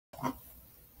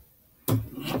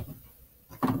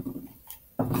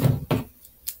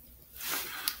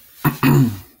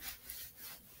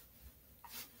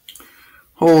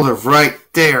Hold it right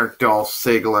there, Dolph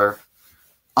Ziggler.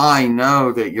 I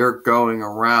know that you're going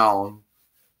around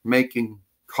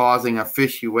causing a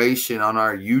situation on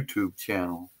our YouTube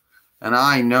channel. And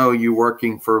I know you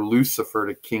working for Lucifer,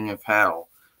 the King of Hell,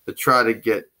 to try to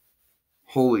get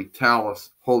holy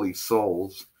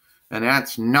souls. And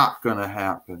that's not going to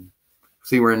happen.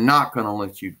 See, we're not going to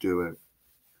let you do it.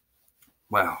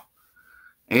 Well,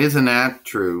 isn't that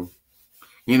true?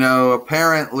 You know,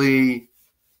 apparently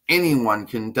anyone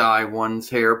can dye one's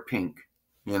hair pink.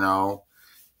 You know,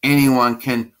 anyone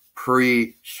can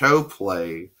pre-show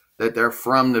play that they're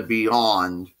from the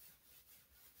beyond.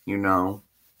 You know,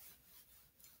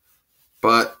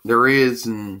 but there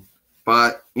isn't.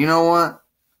 But you know what?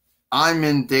 I'm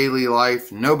in daily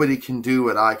life. Nobody can do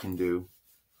what I can do.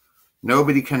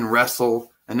 Nobody can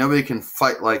wrestle, and nobody can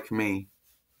fight like me.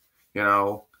 You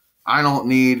know, I don't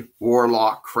need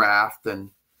warlock craft, and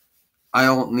I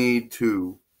don't need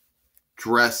to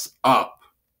dress up,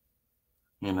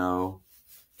 you know,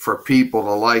 for people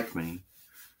to like me.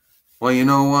 Well, you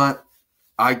know what?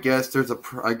 I guess the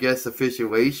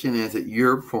situation is at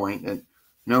your point that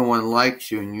no one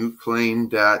likes you, and you claim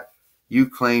that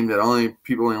only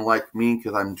people only like me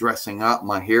because I'm dressing up,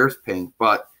 my hair's pink.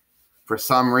 But for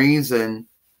some reason,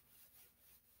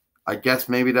 I guess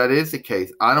maybe that is the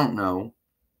case. I don't know.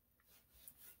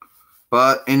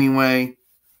 But anyway,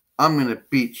 I'm going to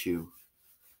beat you.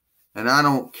 And I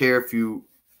don't care who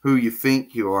you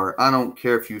think you are. I don't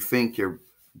care if you think you're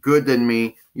good than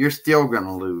me. You're still going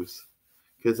to lose.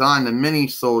 Because I'm the mini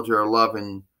soldier of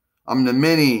loving. I'm the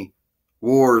mini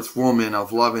wars woman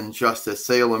of love and justice,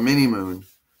 Sailor Mini Moon.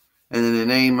 And in the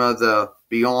name of the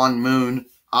Beyond Moon,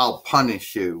 I'll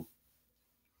punish you.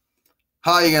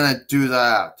 How are you going to do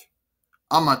that?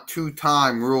 I'm a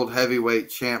 2-time World Heavyweight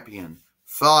Champion.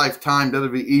 5-time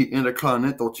WWE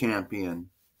Intercontinental Champion.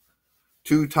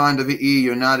 2-time WWE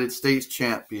United States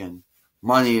Champion.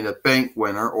 Money in the Bank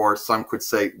winner, or some could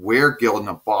say, Wear Guild in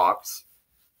a Box.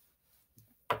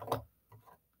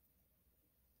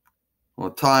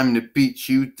 Well, time to beat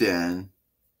you then.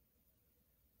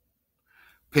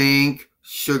 Pink,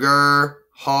 sugar,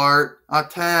 heart,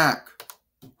 attack.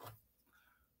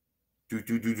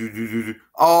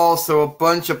 Also, a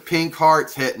bunch of pink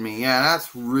hearts hit me. Yeah,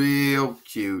 that's real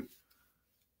cute.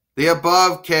 The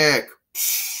above kick.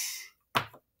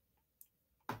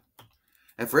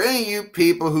 And for any of you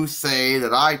people who say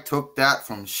that I took that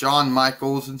from Shawn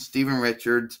Michaels and Steven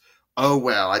Richards, oh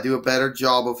well, I do a better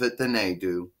job of it than they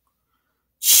do.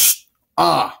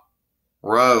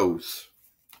 Rose.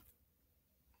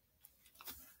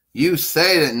 You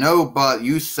say that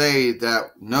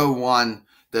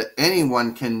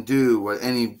anyone can do what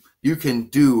you can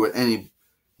do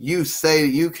you say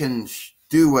that you can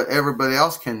do what everybody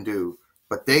else can do,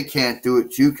 but they can't do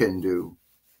what you can do.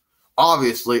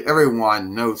 Obviously,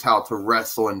 everyone knows how to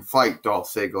wrestle and fight,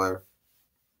 Dolph Ziggler.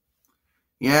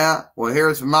 Yeah, well,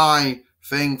 here's my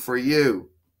thing for you.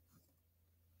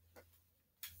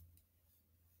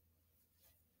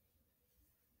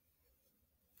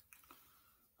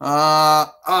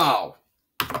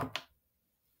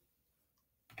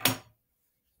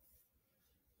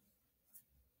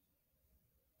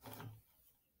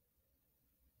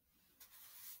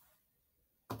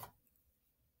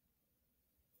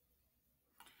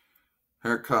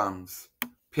 Here it comes.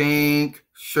 Pink,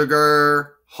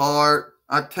 sugar, heart,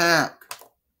 attack.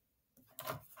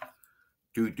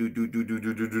 Oh,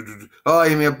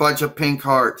 give me a bunch of pink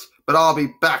hearts. But I'll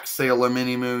be back, Sailor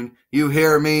Mini Moon. You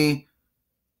hear me?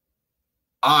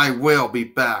 I will be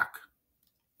back.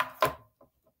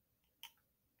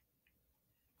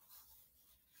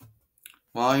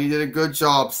 Well, you did a good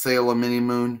job, Sailor Mini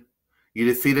Moon. You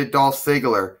defeated Dolph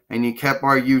Ziggler, and you kept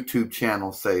our YouTube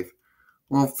channel safe.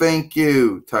 Well, thank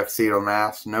you, Tuxedo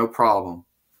Mask. No problem.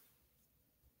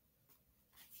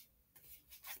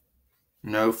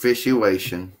 No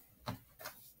fissuation.